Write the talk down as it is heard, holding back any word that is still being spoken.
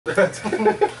And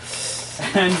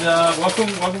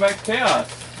welcome back to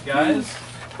Chaos, guys.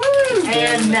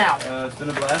 And now it's been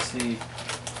a blasty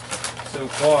so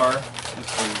far.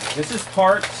 Let's see. This is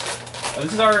part.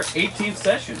 This is our 18th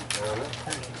session.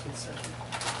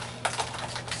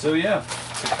 So yeah,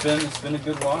 it's been a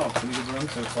good while. It's been a good run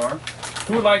so far.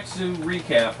 Who would like to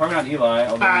recap? Probably not Eli,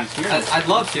 although he's here. I'd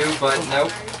love to, but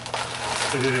nope.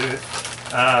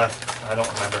 I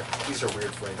don't remember. These are weird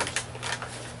flavors.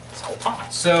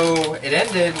 So it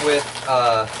ended with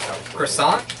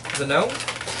Croissant, the gnome.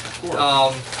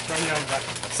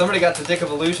 Somebody got the Dick of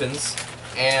Illusions,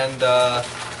 and the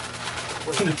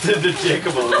Dick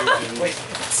of Illusions. Wait, it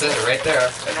says it right there.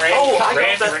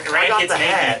 Rand got the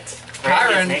hat.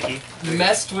 Kyron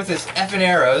messed with his effing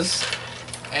arrows,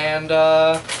 and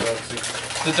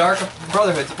the Dark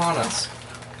Brotherhood's upon us.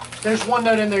 There's one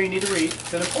note in there you need to read.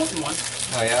 It's an important one.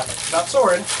 Oh yeah. About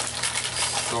Soren.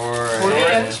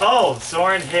 Oh,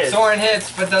 Soren hits. Soren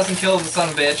hits, but doesn't kill the son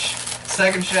of a bitch.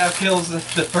 Second shaft kills the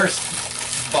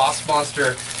first boss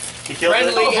monster. He killed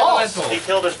Elemental. He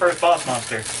killed his first boss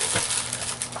monster.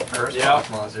 Boss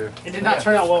monster. It did not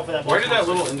turn out well for that. Where did that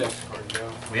little index card go?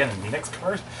 We had an index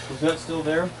card? Was that still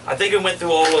there? I think it went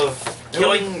through all of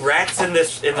killing rats in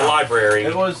the library.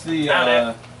 It was the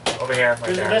over here, right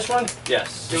Is it there. this one?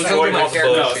 yes. It was Destroying under my all the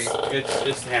character books. sheet.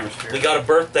 It's the hammer sphere. We got a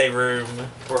birthday room.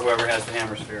 for whoever has the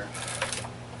hammer sphere.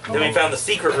 Then we found the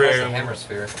secret That's the room. hammer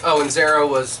sphere. Oh, and Zero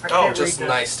was can't just read this.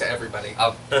 nice to everybody.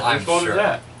 I'm Whose phone sure. is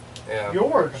that? Yeah,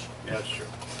 Yours. Yeah, that's true.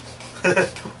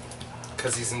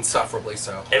 because he's insufferably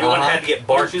so. Everyone had to get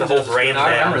barked to hold Rand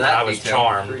I remember down. that I was detail.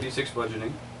 charmed. 3d6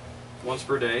 bludgeoning. Once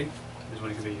per day is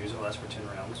when it can be used. It lasts for 10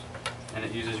 rounds. And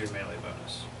it uses your melee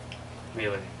bonus.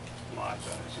 Melee mod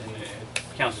bonus. And it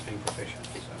counts as being proficient.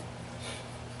 So.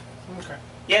 Okay.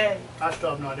 Yay! I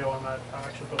still have no idea what I'm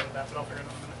actually put with that, but I'll figure it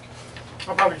out in a minute.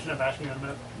 I'll probably just end up asking you in a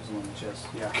minute. There's one in the chest.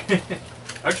 Yeah.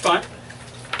 That's fine.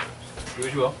 Do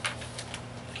as you will.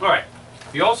 Alright.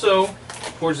 You also,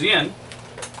 towards the end,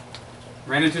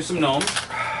 ran into some gnomes.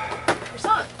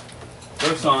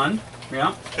 Rosan.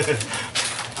 Yeah.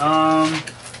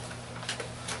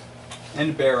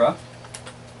 And Bera.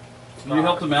 You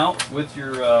helped them out with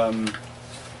your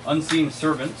unseen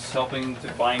servants, helping to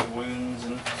bind wounds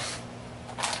and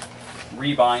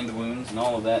rebind wounds and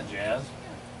all of that jazz.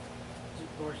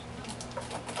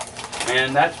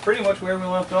 And that's pretty much where we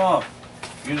left off.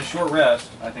 Use a short rest.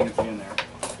 I think it's in there.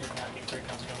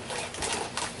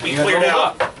 We You guys cleared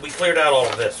leveled out. We cleared out all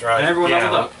of this, right? And everyone Yeah.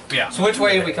 leveled up. Yeah. So which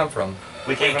way did we come from?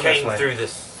 We We came from this came way. through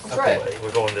this Okay. way.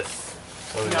 We're going this.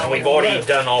 No, We've already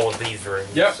done all of these rooms.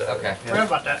 Yep. So. Okay. Forget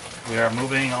about that. We are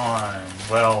moving on.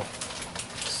 Well,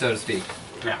 So to speak.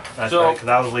 Yeah. that's So right, because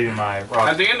I was leaving my rock.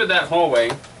 at the end of that hallway,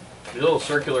 there's a little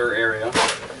circular area.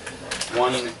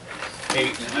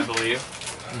 1-8, I believe,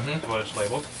 is what it's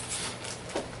labeled.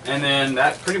 And then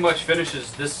that pretty much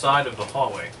finishes this side of the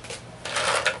hallway.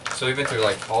 So we've been through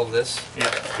like all of this. Yeah.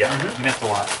 You missed a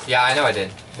lot. Yeah, I know I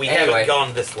did. We Anyway. haven't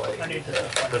gone this way. I need this.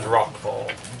 There's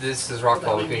Rockfall. This is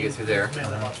Rockfall. We couldn't get through there. And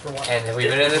And have we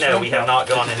been in this No, room? we have not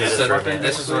gone into this So room.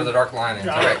 this is where the dark line is.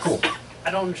 Yeah. Alright, cool. I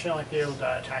don't understand like the old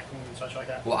attacking and such like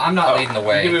that. Well, I'm not leading the You can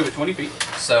way, move it 20 feet.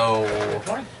 so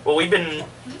Well, we've been.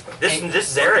 This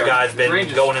Zara guy's been Range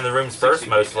is going in the rooms first 60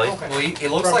 mostly. well,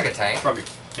 it looks like a tank. Probably.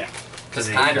 Yeah. Cause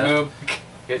You can kinda. move,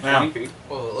 get 20 feet.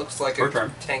 Well, it looks like Per a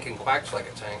turn. tank and quacks like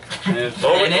a tank. And it's-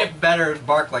 Or we, And it better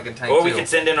bark like a tank or we too. could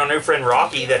send in our new friend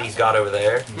Rocky that he's got over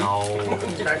there. No.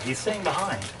 He's staying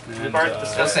behind. and, By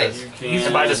They'll say, you And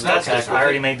can by discussing this, attack I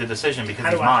already with made the decision because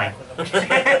How he's do I mine. attack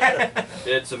with them?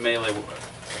 it. It's a melee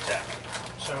attack.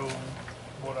 So,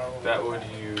 what are we? That would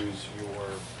use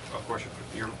of course,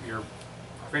 your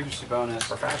proficiency bonus,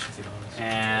 Proficiency bonus.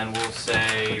 and we'll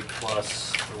say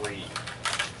 +3.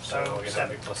 So, I guess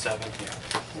that'd be +7.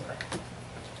 Yeah.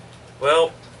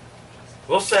 Well,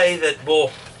 we'll say that we'll,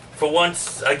 for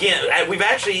once again, we've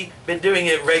actually been doing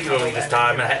it regularly this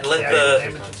time, and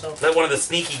let one of the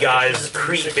sneaky guys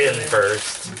creep in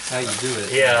first. That's how you do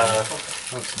it. Yeah.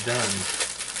 Oh, it's done.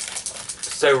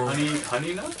 So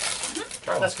Honey nut?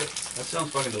 Try one. That's good. That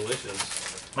sounds fucking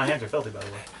delicious. My hands are filthy, by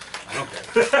the way. I don't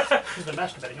care. He's been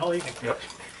masturbating all evening. Yep.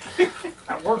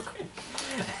 At work.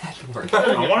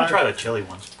 I want to try the chili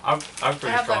ones. I've pretty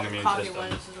I have strong like immune coffee system.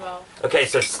 ones as well. okay,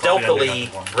 so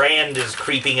stealthily, Rand is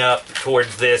creeping up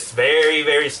towards this very,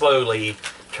 very slowly,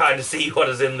 trying to see what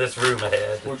is in this room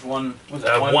ahead. Which one was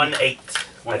that? 1-8. I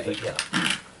 1-8. think, yeah.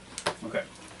 Okay.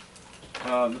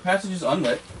 The passage is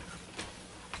unlit.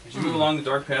 As you move along the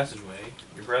dark passageway,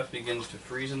 your breath begins to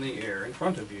freeze in the air in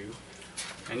front of you,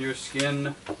 and your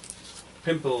skin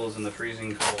pimples in the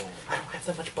freezing cold. I don't have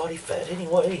that much body fat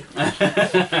anyway.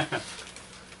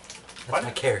 That's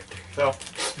my character. So,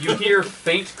 You hear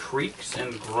faint creaks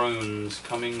and groans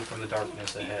coming from the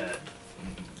darkness ahead.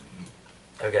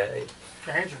 Okay.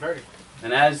 Your hands are dirty.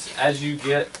 And as you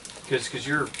get, because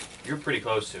you're pretty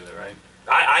close to it, right?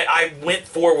 I went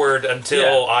forward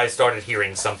until Yeah. I started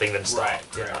hearing something, then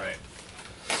stopped. Right.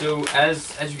 So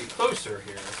as you get closer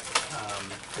here,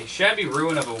 a shabby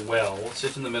ruin of a well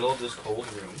sits in the middle of this cold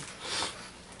room,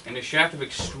 and a shaft of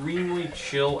extremely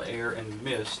chill air and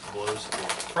mist blows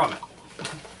forth from it.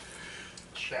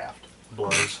 Shaft.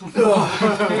 blows.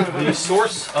 The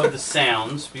source of the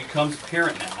sounds becomes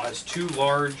apparent now as two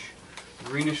large,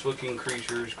 greenish-looking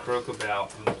creatures croak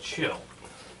about in the chill,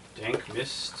 dank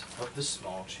mist of the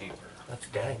small chamber. That's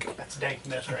dank. That's dank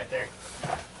mist right there.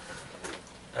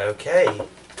 Okay,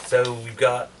 so we've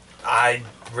got, I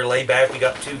relay back, we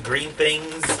got two green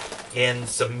things and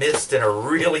some mist in a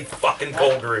really fucking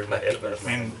cold room ahead of us.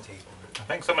 I mean, I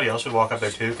think somebody else should walk up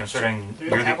there too, considering Do you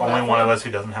you're the have all only that one for of you? us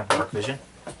who doesn't have dark vision.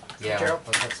 Yeah. Gerald?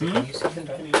 Can you see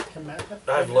Can you come back?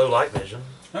 I have low light vision.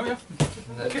 Oh yeah,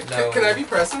 Can I be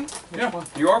present? yeah.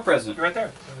 You are present. You're right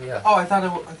there. Oh, yeah. Oh, I thought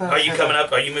I Are you coming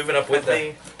up? Are you moving up with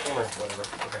me? Whatever.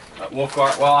 Okay.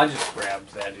 Wolfgar. Well, I just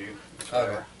grabbed that dude. It's Okay.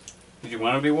 whatever. Did you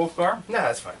want to be Wolfgar? No,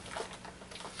 that's fine.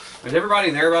 Is everybody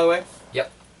there, by the way?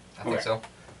 I think Okay. so.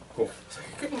 So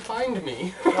you couldn't find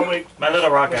me. Oh wait, My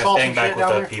little rock We guy's saw staying some back shit with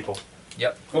down the there. people.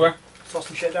 Okay. saw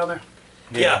some shit down there.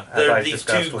 Yeah, as there I are these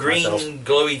discussed two with green myself.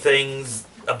 glowy things,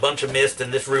 a bunch of mist,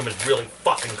 and this room is really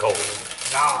fucking cold.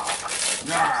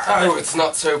 Oh, it's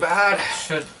not so bad.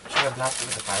 Should I have blasted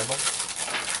with a fireball?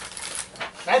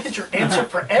 That is your answer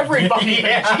for everybody,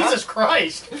 man. Jesus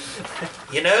Christ.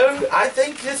 You know, I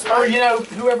think this Or, might, you know,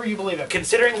 whoever you believe in.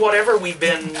 considering whatever we've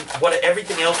been,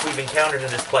 everything else we've encountered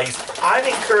in this place, I'm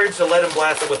encouraged to let him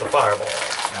blast it with a fireball.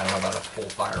 I don't know about a full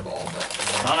fireball,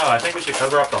 but No, I think we should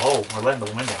cover up the hole. We're letting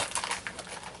the window.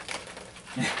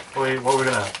 What are we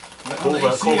gonna cool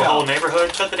the whole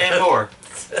neighborhood? Shut the damn door.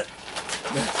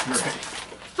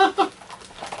 I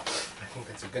think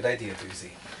that's a good idea,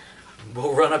 Doozy.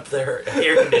 We'll run up their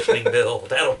air conditioning bill.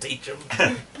 That'll teach them.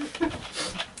 I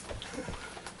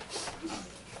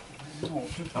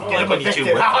don't Get like him when you evicted.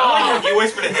 chew. I like when you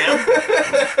whisper to him.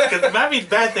 Because that means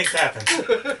bad things happen.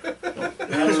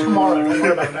 That is tomorrow. Don't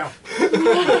worry about it now.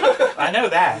 I know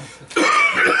that.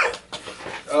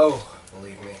 Oh,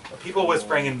 believe me. People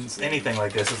whispering in anything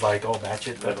like this is like, oh, that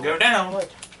shit better go down. Like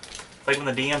when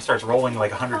the DM starts rolling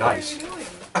like 100 dice.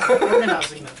 We're not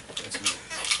seeing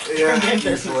it. Yeah,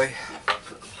 usually.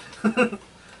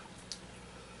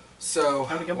 So,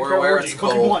 Time to get we're where it's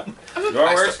What do you cold. want? You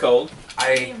are where it's cold.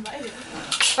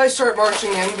 I start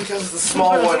marching in because the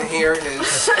small one here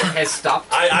is. has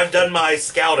stopped. I've done my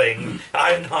scouting.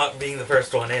 I'm not being the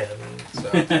first one in. So,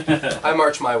 I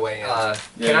march my way in.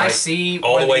 Can I see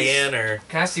All one the of way these- in, or?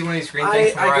 Can I see one of these green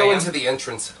things from where I go am? into the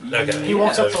entrance. Okay. He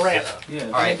walks up the ramp. Yeah.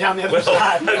 All right. Down the other Well,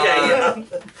 side. okay,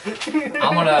 yeah.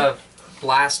 I'm gonna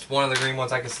blast one of the green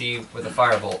ones I can see with a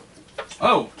firebolt.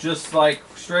 Oh, just like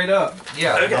straight up.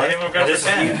 Yeah. Okay. Not even gonna This is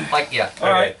pretend. you. Like yeah.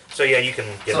 All right. So yeah, you can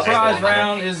get an Surprise angle on it.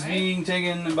 round is being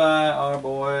taken by our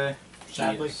boy.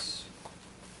 Sadly. Yes.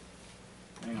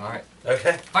 Hang on. All right.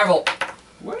 Okay. Firebolt.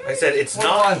 Like I said, it's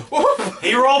not.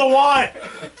 He rolled a 1!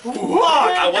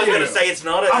 I was gonna say it's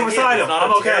not. I'm beside it's him. not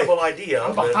I'm a okay. terrible idea.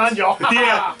 I'm but behind y'all.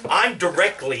 Yeah. I'm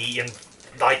directly in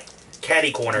like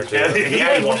caddy corner to Yeah. him. If Hey,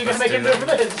 anyone what are you wants gonna make to him do do for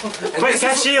that. this? And Wait, this,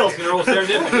 cast is, shield! You roll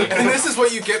serendipity. and this is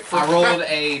what you get for. I rolled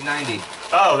a 90.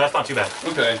 Oh, that's not too bad.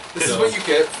 Okay. This is so- what you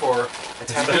get for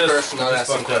attacking just- first, not just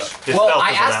asking fucked up. questions. His Well, stealth I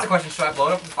was asked about- the question, should I blow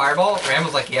it up with a fireball? Ram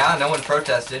was like, yeah, no one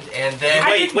protested. And then,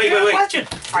 Wait. Question.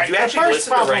 Did you actually first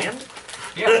listen to problem- Rand?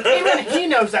 yeah. Even he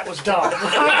knows that was dumb.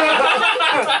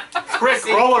 Rick,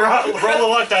 roll a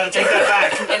luck die to take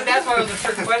that back. And that's why it was a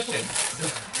trick question.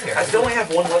 I still only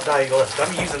have one luck die left.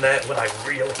 I'm using that when I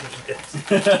really need it.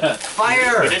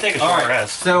 Fire! We did take a All short right.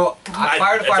 rest. So, I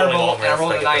fired a it's only fireball long and I rest,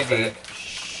 rolled I a get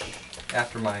this 90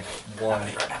 after my 1.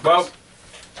 Well,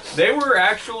 they were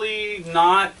actually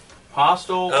not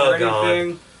hostile Oh, or God.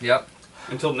 anything Yep.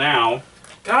 until now.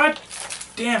 God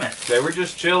damn it. They were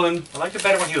just chilling, I liked it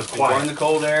better when he was enjoying quiet. the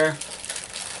cold air,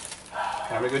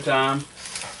 having a good time.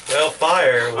 Well,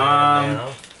 fire.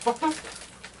 Um,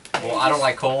 Well, I don't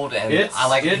like cold and It's I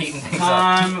like heating things up.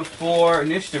 time for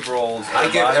initiative rolls. I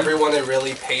give everybody. everyone a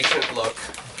really patient look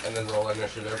and then roll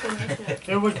initiative.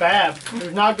 It was bad. It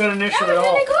was not good initiative at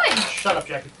all. Shut up,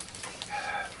 Jackie.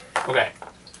 Okay.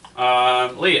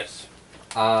 Elias.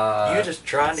 You're just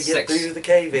trying to get 6. through the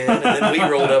cave in, and then we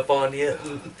rolled up on you.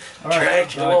 All right.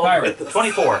 Dragged you along Pirate. with us.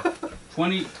 24.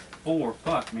 24.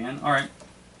 Fuck, man. All right.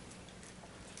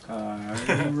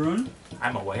 Run.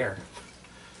 I'm aware.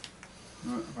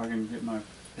 If I can get my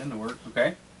pen to work.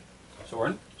 Okay.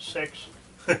 Soren. 6.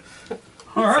 All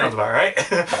Sounds right. about right.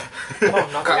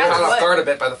 Got caught off guard a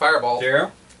bit by the fireball.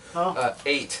 0.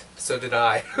 8. So did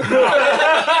I.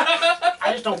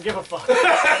 I just don't give a fuck.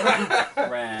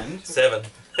 Rand. 7.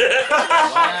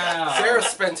 Wow. Sarah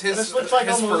spent his This looks like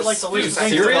his almost first like the few least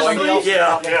seconds thing of Seriously? like,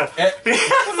 Yeah.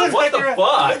 Yeah. What the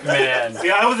fuck, man? See,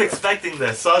 I was expecting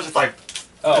this, so I was just like,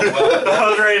 Oh, well. I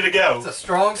was ready to go. It's a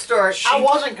strong start. I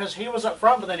wasn't because he was up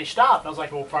front, but then he stopped. I was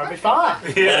like, we'll probably be fine.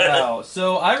 Yeah. Wow.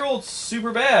 So I rolled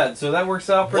super bad, so that works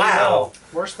out pretty Wow.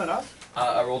 Worse than us?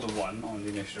 well. I rolled a 1 on the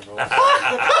initiative roll.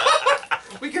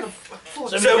 we could have. So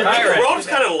Kyron. we're all just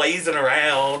kind of lazing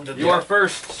around. And You are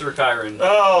first, Sir Kyron.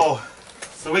 Oh,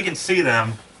 so we can see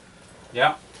them.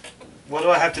 Yeah. What do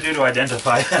I have to do to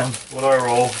identify them? What do I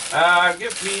roll?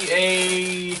 Give me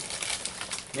a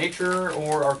nature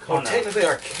or arcana. Well, technically,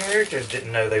 our characters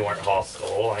didn't know they weren't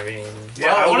hostile. I mean,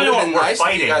 Yeah, I want to know what we're nice if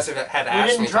fighting. you guys had asked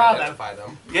didn't me to try them. identify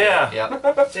them. Yeah.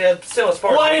 Yep. yeah, still as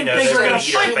far Well, I as we didn't know, think they're we were gonna gonna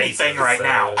eat our fight faces, anything right so-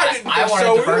 now. I didn't I think wanted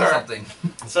so to burn either. something.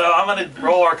 So I'm gonna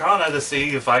roll Arcana to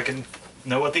see if I can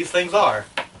know what these things are.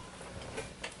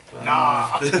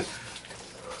 Nah.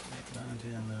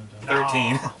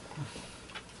 13.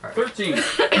 13.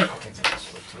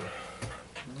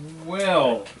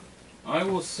 Well, I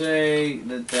will say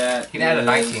that You can add a is-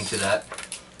 19 to that.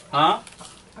 Huh?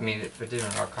 I mean, if we're doing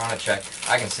an Arcana check,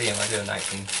 I can see him. I do a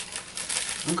 19.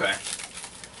 Okay.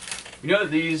 You know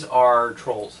that these are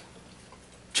trolls.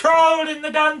 Troll in the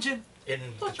dungeon! In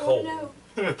the cold.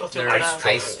 They're Ice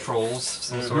ice trolls of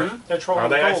some sort. They're trolling Are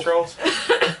they the ice gold. trolls?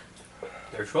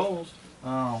 They're trolls.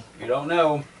 Oh, You don't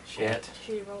know. shit.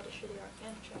 She rolled a shitty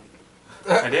Arcana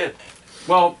check. I did.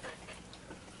 Well,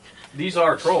 these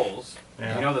are trolls.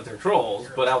 Yeah. You know that they're trolls,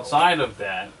 but outside of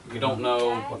that, you don't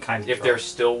know What kind of if they're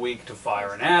still weak to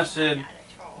fire and acid.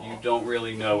 You don't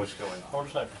really know what's going on. Hold a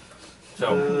second. So,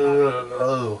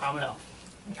 Oh. I'm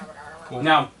out.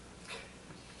 now,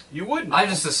 you wouldn't. I'm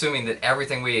just assuming that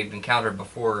everything we had encountered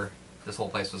before this whole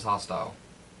place was hostile.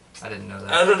 I didn't know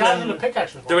that. Other The guys in the than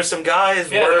pickaxe there were some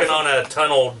guys Yeah, working there's- on a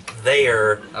tunnel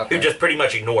there Okay. who just pretty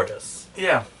much ignored us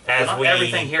Yeah. as Not we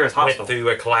everything here is went hostile. through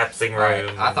a collapsing Right.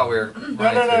 room. I thought we were.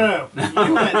 No.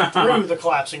 You went through the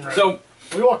collapsing room. So,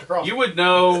 we walked across. you would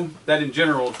know that in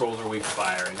general trolls are weak to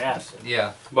fire and acid.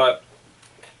 Yeah. But,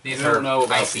 These You don't are know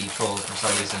about- icy trolls for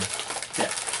some reason. yeah.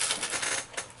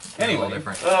 A little Anyway,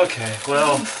 different. Okay,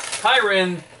 well,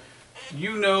 Kyron,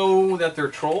 you know that they're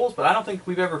trolls, but I don't think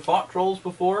we've ever fought trolls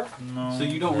before. no. So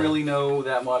you don't really know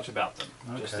that much about them.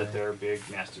 Just Okay. that they're big,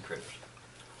 nasty critters.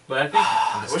 But I think,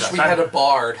 And this Wish stuff- we had a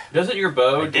bard. doesn't your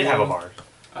bow I did do, have a bard.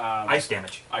 ice Ice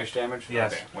damage. damage?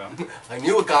 Yes. Okay, well, I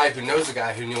knew a guy who knows a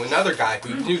guy who knew another guy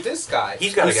who knew this guy.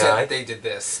 He's got who a said guy. that they did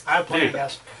this. I have plenty of Dude.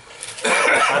 guys.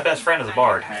 My best friend is a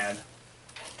bard. had.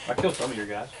 I killed some of your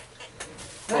guys.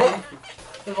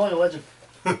 There's only a legend.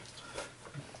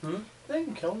 Hmm? They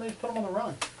didn't kill them, they just put them on the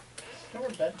run. They were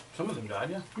dead. Some of them died,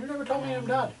 yeah. You never told me them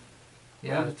died.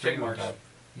 Yeah, the three trademarks. marks.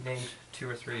 You named 2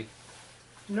 or 3.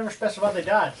 You never specified they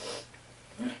died.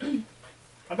 I've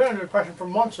been under the impression for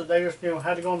months that they just,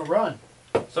 had to go on the run.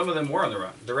 Some of them were on the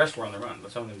run. The rest were on the run,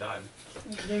 but some of them died.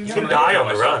 You can die on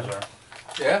the run.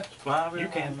 Yeah. You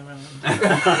can.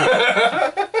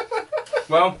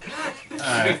 Well,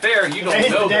 to be fair, you don't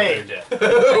Today's know the that day. they're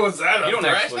dead. Was that You don't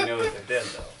actually know that they're dead,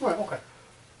 though. Right, okay.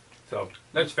 So,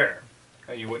 that's fair.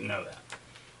 You wouldn't know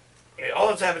that. All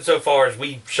that's happened so far is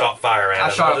we shot fire at I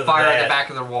them. shot Other a than fire at that- the back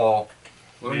of the wall.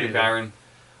 What do you do, Yeah. Kyron?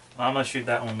 I'm gonna shoot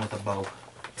that one with a bow.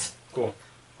 Cool.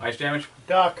 Ice damage?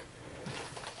 Duck.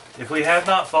 If we have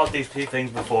not fought these two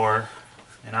things before,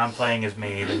 and I'm playing as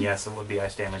me, then yes, it would be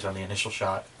ice damage on the initial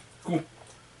shot. Cool.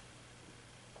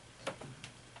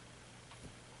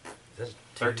 That's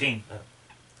 13.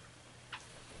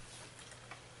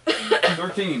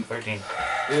 13 13.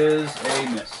 is a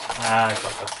miss. Ah, I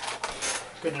thought so.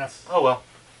 Good enough. Oh well.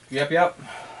 Yep.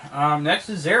 Next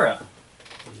is Zara.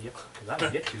 Yep, because I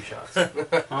didn't get 2 shots.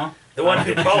 Huh? The one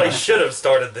who probably should have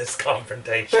started this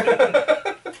confrontation.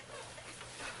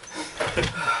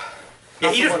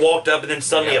 Yeah, he just walked up and then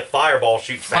suddenly a fireball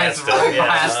shoots Flies past right him.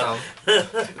 past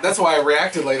them. That's why I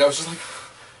reacted late. I was just like,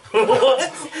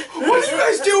 What? what are you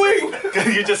guys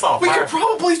doing? You just saw We fire. could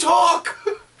probably talk.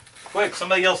 Quick,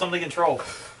 somebody yell something in troll.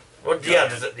 What? Yeah,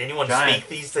 does anyone Giant. speak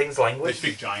these things They language?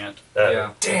 speak giant.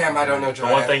 Yeah. Damn, I don't know The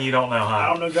Giant. one thing you don't know, I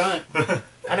huh? don't know giant.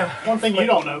 I know. One thing you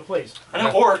don't know, please. I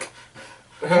know orc.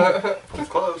 It's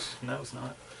close. No, it's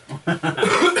not.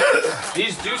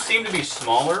 These do seem to be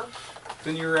smaller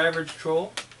than your average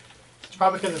troll. It's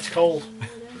probably because it's cold.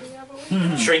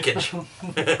 Shrinkage.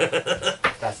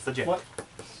 That's the gem. What?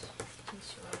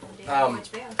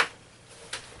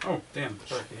 Oh, damn.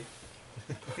 Sorry,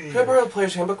 Can I borrow the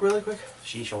player's handbook really quick?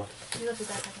 She short. You left your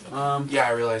backpack in the Yeah,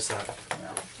 I realized that.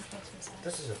 which makes me sad.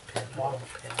 This is a pen.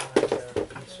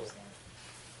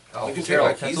 Oh, you can take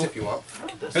my keys if you want.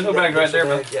 Pencil bag right there,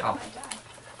 bud. Yeah. I might die.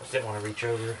 Just didn't want to reach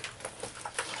over.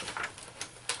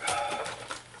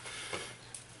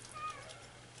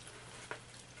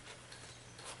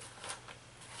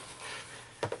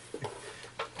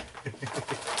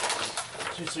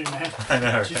 Too soon, man. I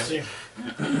know. Too soon.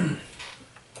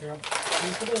 Here, can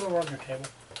you put it over on your table?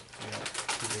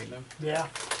 Yeah.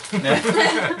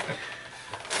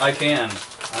 I can.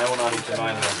 I will not eat them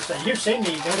either. So you've seen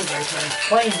me go to break, man.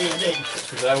 Playing D&D.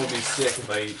 Because I will be sick if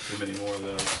I eat too many more of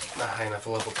those. Not high enough a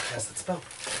level to cast that spell.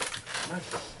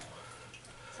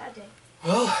 Sad day.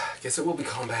 Well, I guess it will be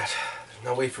combat. There's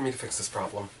no way for me to fix this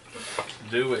problem.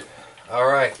 Do it.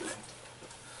 Alright.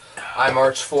 I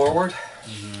march forward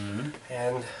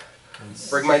and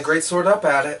bring my greatsword up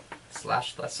at it.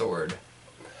 Slash that sword.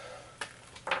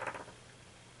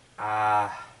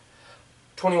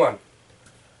 21.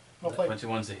 Well played.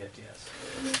 21's a hit, yes.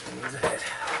 That's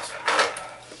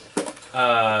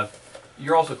a hit.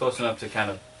 You're also close enough to kind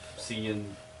of see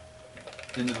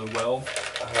into the well.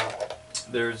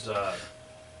 There's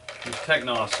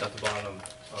technos at the bottom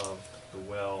of the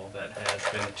well that has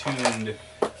been attuned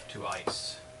to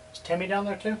ice. Is Timmy down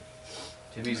there too?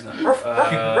 Timmy's not.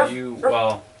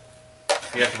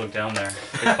 You have to look down there.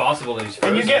 It's possible that he's Can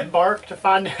frozen. you get Bark to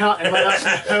find out and let us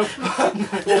know?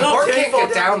 Well, Bart can't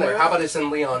get down there. How about I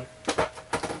send Leon?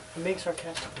 I'm being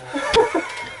sarcastic.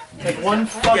 Take one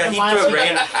fucking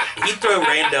Yeah, he'd throw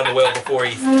Rand down the well before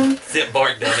he sent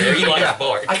Bart down there. He likes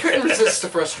Bart. I couldn't resist to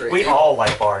frustrate We you. all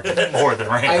like Bart more than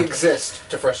I Rand. exist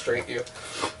to frustrate you.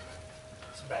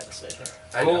 It's a bad decision.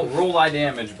 I know. Roll eye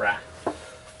damage, brah.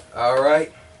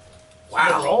 Alright. It's a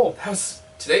good roll.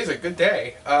 Today's a good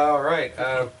day. Alright.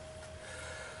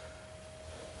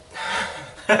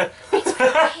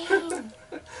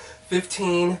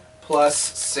 15 plus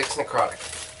 6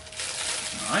 necrotic.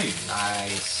 Nice.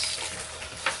 Nice.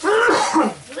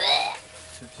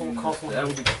 That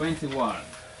would be 21.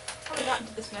 How we got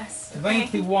into this mess?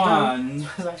 21. I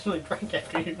was actually drank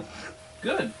after you.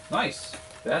 Good. Nice.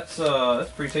 That's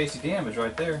pretty tasty damage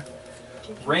right there.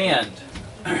 Rand.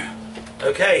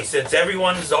 Okay, since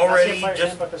everyone's already Player's just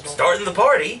handbook as well. starting the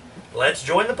party, let's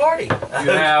join the party.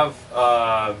 You have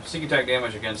sneak attack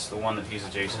damage against the one that he's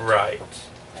adjacent to. Right.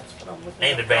 That's what I'm looking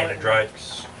And at. advantage, right?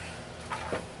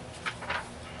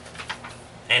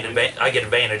 And I get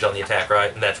advantage on the attack,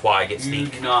 right? And that's why I get You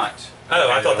sneak. do not. Oh,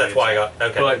 I thought that's why I got.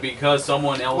 Okay. But because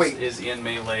someone else Wait. is in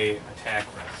melee attack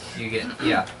range. You get,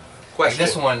 yeah. Like Question.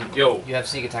 this one, Yo. you have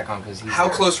sneak attack on because he's How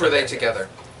there. close were they together?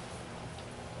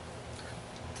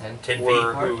 10? 10 feet.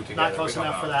 Or who together? Not close we don't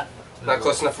enough for know. that. Not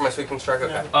close enough for my sweeping strike?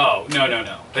 Okay. Oh, no.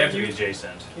 They have to be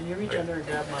adjacent. Can you reach under and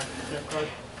grab my note card?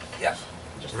 Yeah.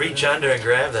 Just Reach under and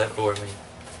grab that for me.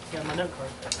 Yeah, my note card.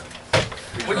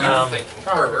 What are you Um, thinking,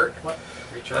 pervert? What?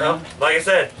 Reach Well, around. like I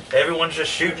said, everyone's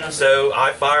just shooting, so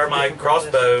I fire my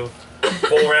crossbow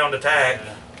full round attack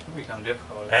It'll become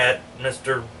difficult. at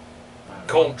Mr.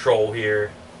 Cold Troll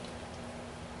here.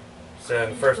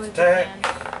 So first attack,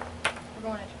 We're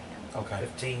going to Japan. Okay.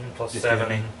 15 plus Just 7.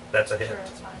 give me. That's a hit. Sure,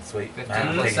 it's fine. Sweet. 15 Man,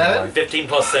 I'm plus taking 7? life. 15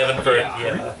 plus 7 for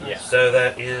Yeah. yeah. So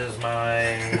that is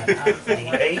my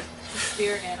D8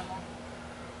 Spirit animal.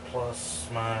 plus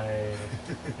my.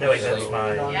 No, wait, that's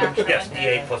my. Yeah. Yes,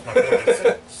 D8 plus my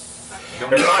 46.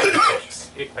 Don't Or need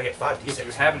 5d6. I get 5d6. If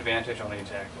you have advantage on the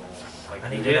attack roll, like I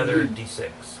need you did, another d6.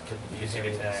 Could you use give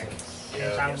your me an attack. d6?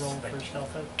 Can I roll for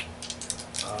stealth?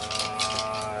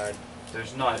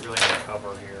 There's not really any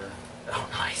cover here. Oh,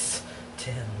 nice.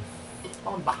 10,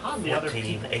 I'm behind the other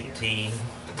 14, people here. 18,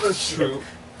 That's true.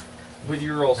 But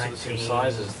you're also the same 19,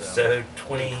 sizes, though. so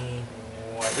 20,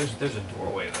 There's a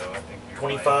doorway, though. I think. you're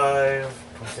 25,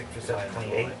 26, 27,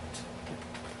 28.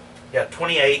 Yeah,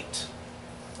 28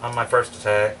 on my first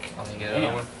attack. I'll get Damn.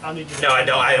 another one. I'll need you to No, I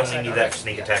don't. I second. only need that for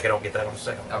sneak attack. I don't get that on the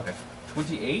second one. Okay.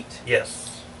 28?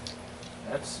 Yes.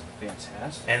 That's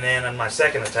fantastic. And then on my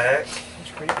second attack,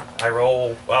 That's creepy. I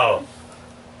roll,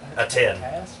 a 10.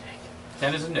 Pass.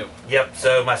 10 is a no. Yep,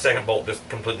 so my second bolt just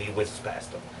completely whizzes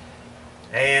past them.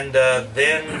 And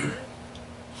then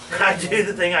I do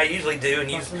the thing I usually do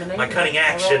and use my cunning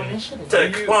action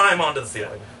to climb onto the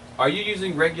ceiling. Are you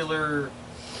using regular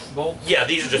bolts? Yeah,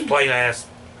 these are just plain ass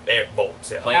air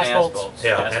bolts. Yeah. Plain ass Asphalt. bolts.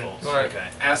 Yeah, Ass and- bolts. Alright. Okay.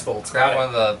 Ass bolts. Grab Got one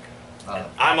of the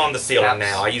I'm on the ceiling Caps.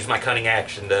 now. I use my cunning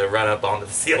action to run up onto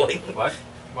the ceiling. What?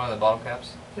 bottom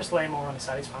caps. Just lay him over on the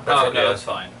side. He's fine. Oh, okay. no, that's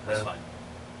fine. That's Yeah. fine.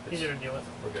 Easier to deal with.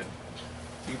 We're good.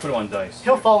 You can put them on dice.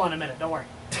 He'll fall in a minute. Don't worry.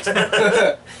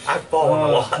 I've fallen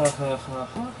a lot.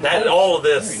 That all of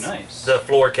this, Very nice. the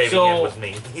floor caving So- in was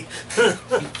me.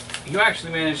 You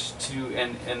actually managed to,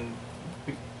 and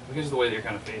because of the way that you're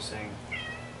kind of facing,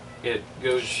 it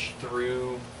goes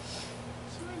through,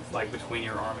 like between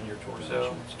your arm and your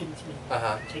torso,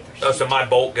 Uh-huh. Oh, so my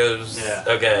bolt goes. Yeah.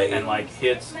 Okay. and like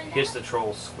hits the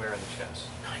troll square in the chest.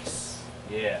 Nice.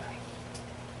 Yeah.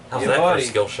 How's Yeah, that for buddy. a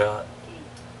skill shot?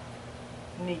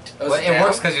 Neat. Oh, is Well, it it down?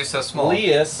 works because you're so small.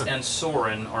 Leas and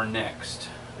Soren are next.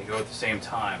 They go at the same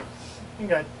time.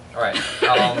 Okay. All right.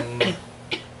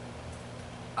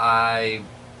 I'm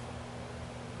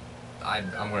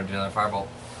gonna do another firebolt.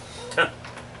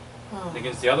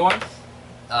 Against the other one?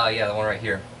 Yeah, the one right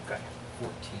here. Okay.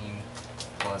 14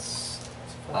 plus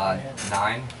Yeah.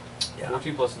 9. Yeah.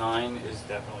 14 plus 9 is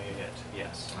definitely a hit.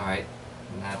 Yes. All right.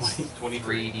 And that's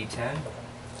 23. 3d10.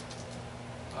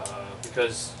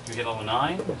 Because you hit level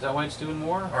 9? Is that why it's doing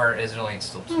more? Or is it only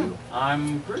still 2?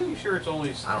 I'm pretty sure it's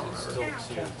only I don't it's remember.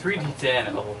 still 2. 3d10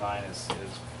 at level 9 is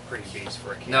pretty beast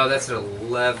for a kid. No, that's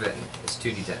 11. It's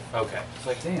 2d10. Okay. It's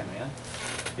like, damn, man.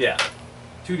 Yeah.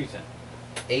 2d10.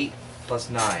 8 plus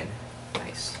 9.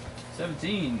 Nice.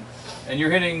 17. And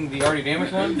you're hitting the already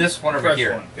damaged one? This one over Fresh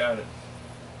here. one. Got it.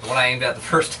 The one I aimed at the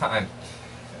first time.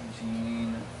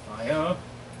 17. Fire.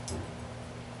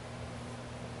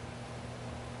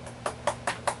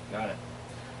 Got it.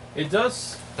 It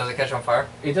does. Does it catch on fire?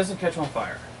 It doesn't catch on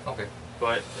fire, Okay.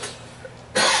 but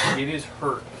it is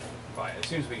hurt by it. It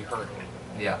seems to be hurt a little bit.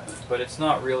 Yeah. But it's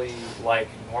not really like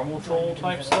normal troll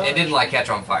type stuff. It didn't like catch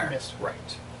on fire. Missed. Right.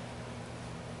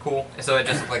 Cool. So it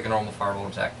just looked like a normal firebolt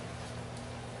attack.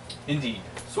 Indeed.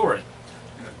 Soren.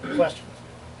 Question.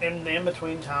 In the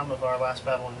in-between time of our last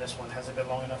battle and this one, has it been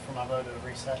long enough for my bow to have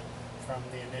reset from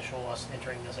the initial us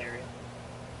entering this area?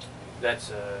 That's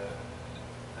a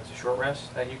short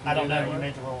rest that you can I don't do know. that You with?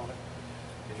 made the roll on it.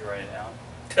 Did you write it down?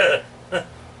 Of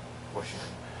course you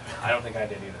didn't. I don't think I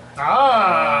did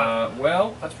either.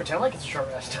 Well, Let's pretend like it's a short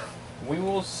rest. we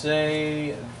will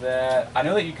say that I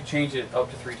know that you could change it up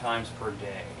to 3 times per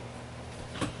day,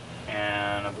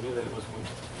 and I believe that it was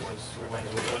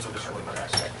with a short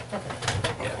rest. Okay.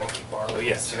 So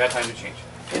yes, you had time to change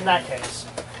it. In that case,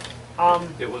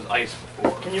 It was ice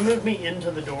before. can you move me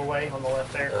into the doorway on the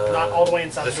left there? Uh, Not all the way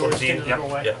inside the this door, one's just into the yeah,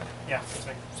 doorway. yeah. Yeah, that's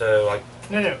me. So like,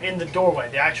 No, in the doorway,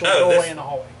 the actual Oh, doorway this- in the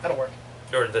hallway. That'll work.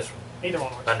 or this one Either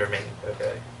one works. under me.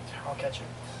 Okay. I'll catch you.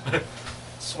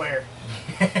 Swear.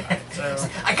 Alright, so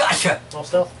I gotcha! roll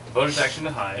stealth. Bonus action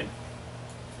to hide.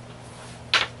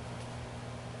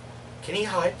 Can he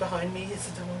hide behind me? Is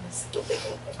it the one that's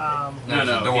No, the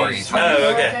no, door. he's- He's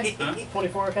Oh, okay.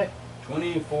 24, okay.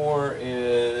 24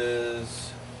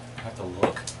 is. I have to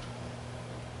look.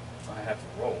 I have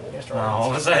to roll. Yes, No, I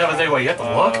was gonna say, what, you have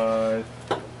to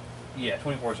look? Yeah,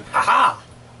 24 is a. Haha!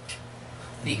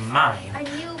 Thief. Mine. A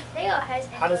new player has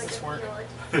How does entered this the work?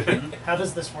 field. How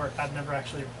does this work? I've never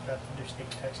actually had to do sneak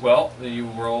attacks. Well, you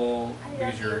roll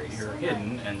because you're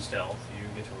hidden and stealth. You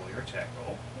get to roll your attack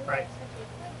roll. Right.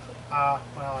 Well,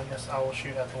 I guess I will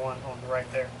shoot at the one on the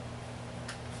right there.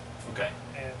 Okay.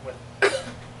 And with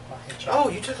my headshot. Oh,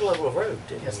 you took a level of road,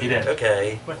 didn't Yes, you? I did.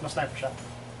 Okay. With my sniper shot.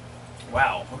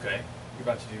 Wow. Okay. You're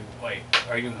about to do. Wait.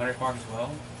 Are you doing hunter's mark as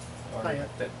well? Or Not yet.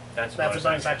 That's That's a bonus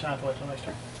action. action. I have to wait till next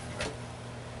turn.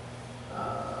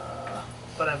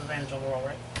 But I have advantage on the roll,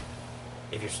 right?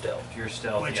 If you're stealth. If you're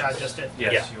stealth. Which yes. I just did.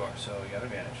 Yes, Yeah. you are. So you have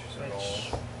advantage. So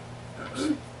Which-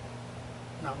 roll.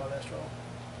 Not my best roll.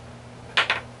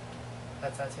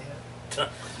 That's a hit.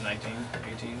 19,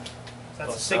 18. So that's a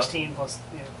Plus 16 plus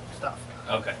stuff.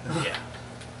 Okay. Yeah.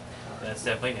 That's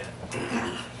definitely it.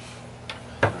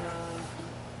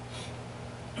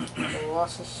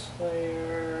 Colossus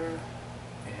Slayer.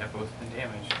 They have both been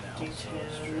damaged now. So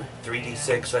that's true. D10.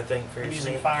 3d6, I think, for I'm your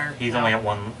using sneak. fire. He's only at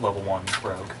level 1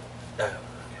 rogue. Oh,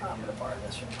 I'm gonna fire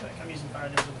this real quick. I'm using fire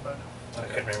damage with the bow now. I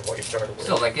couldn't remember what you started with.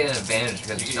 Still, like, getting an advantage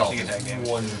because You you can stealth use attack is damage.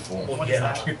 wonderful. What is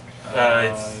Yeah. that?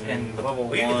 It's in the level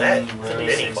we do 1. that rogue, for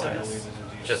any I class. believe is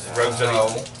a Just D6. rogues are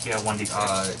No, Yeah,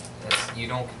 1d6. you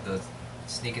don't get the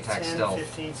sneak attack 10, stealth.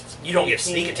 15, 16, You don't get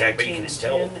 18, sneak attack, but you 18, can and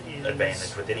stealth 10 is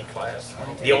advantage with any class.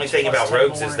 28 The only thing plus about 10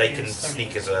 rogues more is they can is 30.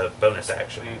 sneak as a bonus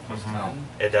action. 28 plus Mhm.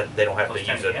 10. They don't have to Plus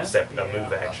 10 use again? a Yeah.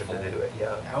 move action to do it.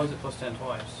 Yeah. How is it plus 10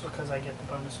 twice? Because I get the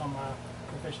bonus on my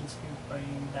proficiency by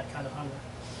that kind of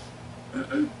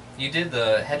hunger. You did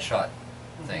the headshot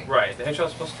thing. Right, the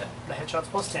headshot's plus 10. The headshot's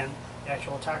plus 10. The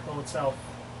actual attack roll itself,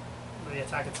 the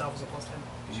attack itself is a plus 10.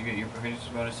 Did you get your proficiency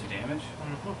bonus to damage?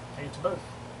 I get to both.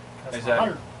 That's Is my that-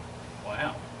 100.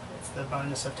 Wow. It's the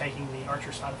bonus of taking the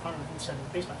archer side of 100 instead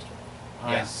of the beastmaster.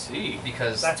 I Yeah. see.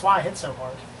 Because That's why I hit so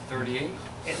hard. 38?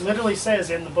 It literally says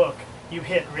in the book, You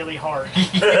hit really hard.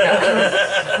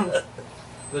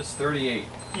 That's 38.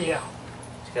 Yeah. Did you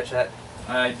catch that?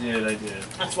 I did.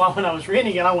 That's why when I was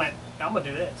reading it, I went, I'm gonna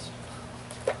do this.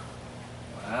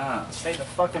 Wow. Stay the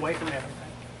fuck away from everything.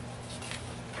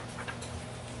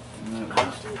 And that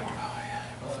was-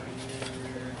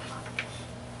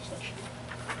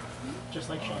 Just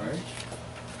like she. Alright.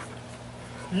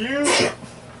 You. Oh,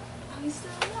 he's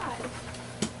still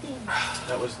alive.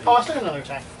 That was the. Oh, I still got another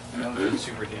attack. That was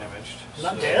super damaged.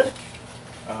 Not so- dead.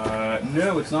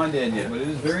 No, it's not dead yet, but it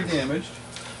is very damaged.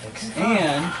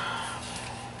 And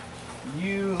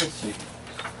you, let's see.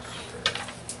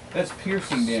 That's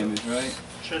piercing damage, right?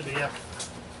 Should be, yeah.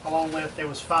 Along with, there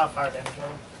was 5 fire damage.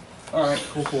 All right,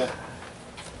 cool.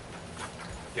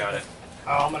 Got it.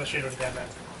 Oh, I'm gonna shoot it again then.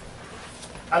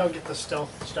 I don't get the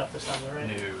stealth stuff this time, right?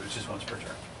 No, it's just once per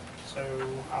turn. So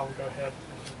I'll go ahead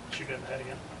and shoot it in the head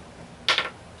again.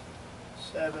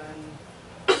 7.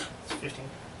 It's 15.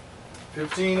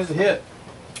 15 is a hit.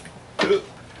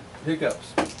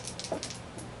 Hiccups.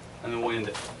 And then we'll end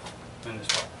it in this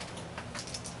part.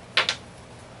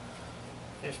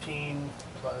 15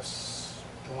 plus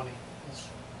 20 is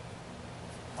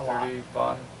a lot.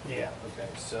 35. Yeah. Okay,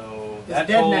 so It's that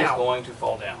dead toll is now. going to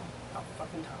fall down. Oh,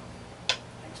 fucking time.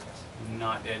 Thanks, guys.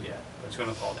 Not dead yet, but it's going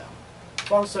to fall down.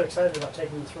 Well, I'm so excited about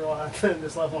taking this through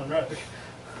this level in Rogue.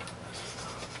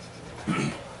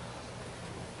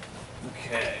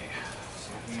 Okay,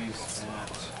 so he's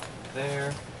at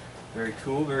there. Very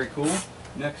cool, very cool.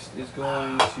 Next is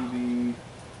going to be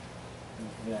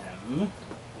them.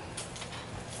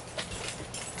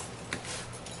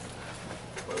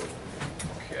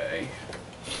 Okay.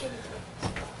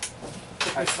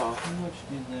 I saw. How much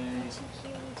did they?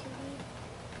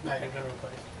 Now you're gonna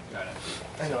replace. Got it.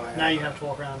 I know. Now you have to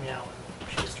walk around meowing.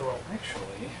 She gets to roll.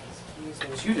 Actually,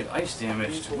 you did ice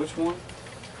damage to which one?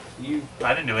 You.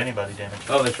 I didn't do anybody damage.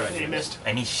 Oh, that's right. You missed.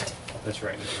 I missed. That's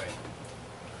right. That's right.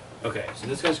 Okay, so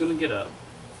this guy's gonna get up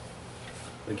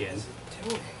again.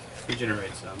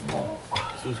 Regenerate some.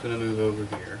 This one's gonna move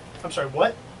over here. I'm sorry,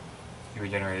 what? You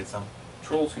regenerated some.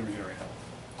 Trolls can regenerate health.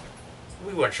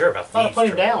 We weren't sure about Oh, these. put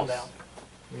him down, trolls. down.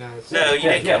 No, it's No, you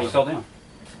didn't yeah, kill he him. fell down.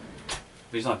 But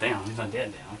he's not down. He's not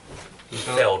dead down. He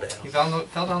fell down. He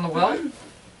fell down the well?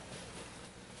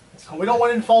 Oh, we don't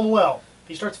want him to fall in the well. If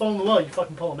he starts falling in the well, you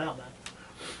fucking pull him out, man.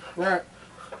 Alright.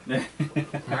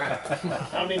 I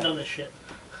don't need none of this shit.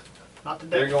 Not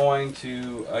They're today. going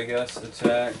to, I guess,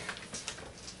 attack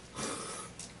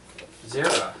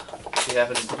Zera. She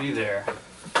happens to be there.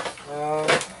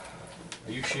 Of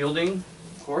Are you shielding?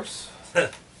 course.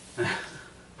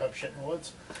 Rub shit in the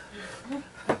woods.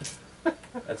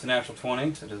 That's a natural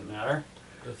 20, so it doesn't matter.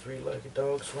 The three-legged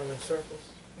dog swim in circles.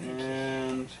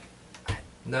 And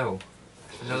No.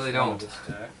 No, they one don't. of its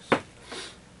attacks.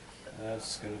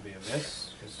 That's going to be a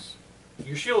miss. 'Cause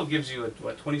your shield gives you a,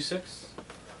 what, 26?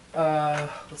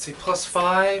 Let's see, plus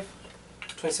 5,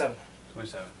 27.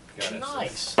 27. Got it.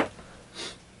 Nice.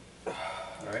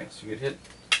 Alright, so you get hit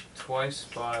twice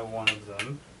by one of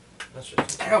them. That's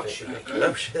just Ouch.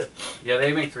 Oh shit. Yeah,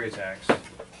 they make 3 attacks.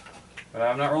 But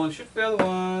I'm not rolling shit for the other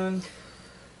one.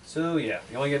 So yeah,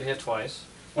 you only get hit twice.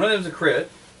 One of them's a crit,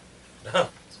 No.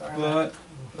 Sorry, but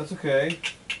that's okay.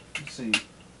 Let's see.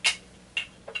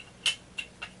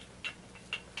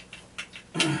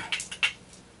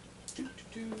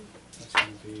 That's gonna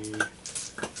be.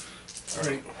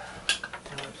 Alright.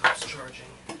 It's charging.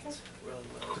 It's really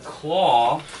low. The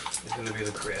claw is gonna be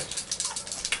the crit.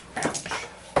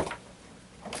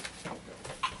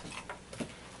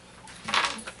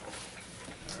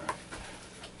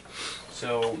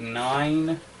 So 9.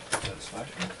 Is that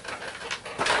slashing?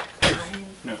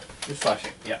 No, just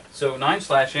slashing. Yeah. So 9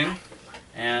 slashing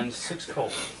and 6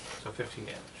 cold. So 15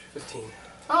 damage. 15.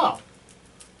 Oh.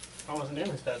 I wasn't in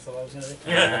as bad as I was going to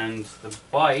be. And the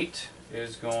bite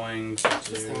is going to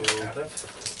do. Lead.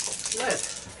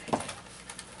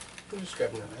 I'm just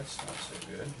grabbing that. That's not so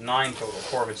good. 9 total.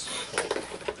 4 of it's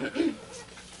cold.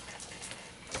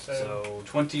 So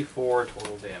 24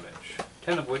 total damage.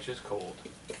 10 of which is cold.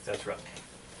 That's right.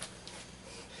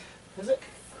 Is it?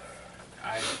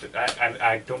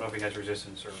 I don't know if he has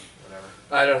resistance or whatever.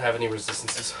 I don't have any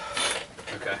resistances.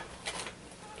 Okay.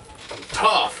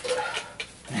 Tough!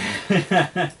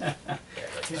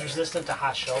 He's resistant to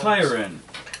high shells. Tyron,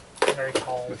 Very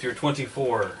tall. with your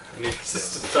 24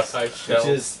 initiative, Which which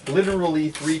is literally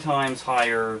 3 times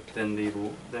higher than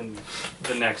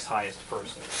the next highest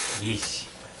person. Yeesh.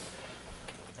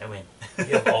 I win. You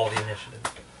have all the initiative.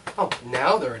 Oh,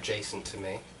 now they're adjacent to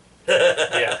me.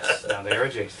 Yes, now they are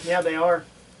adjacent. Yeah, they are.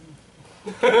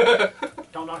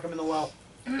 Don't knock him in the well.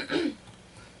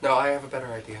 No, I have a better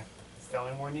idea. The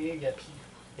only one you need to get.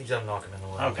 He's knocking in the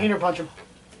way. Okay. Peener punch him.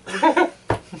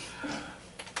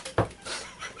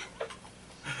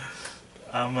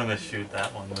 I'm gonna shoot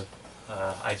that one with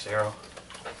ice arrow.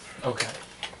 Okay.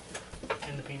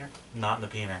 In the peener. Not in the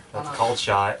peener. That's a not? cold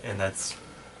shot, and that's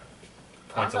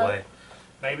points Okay. away.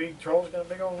 Maybe Troll's got a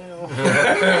big old nail.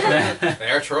 They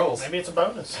are trolls. Maybe it's a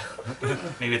bonus.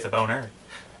 Maybe it's a boner.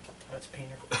 That's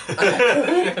peener.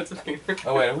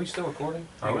 Oh wait, are we still recording?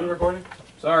 Are we recording?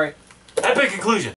 Sorry. Epic conclusion.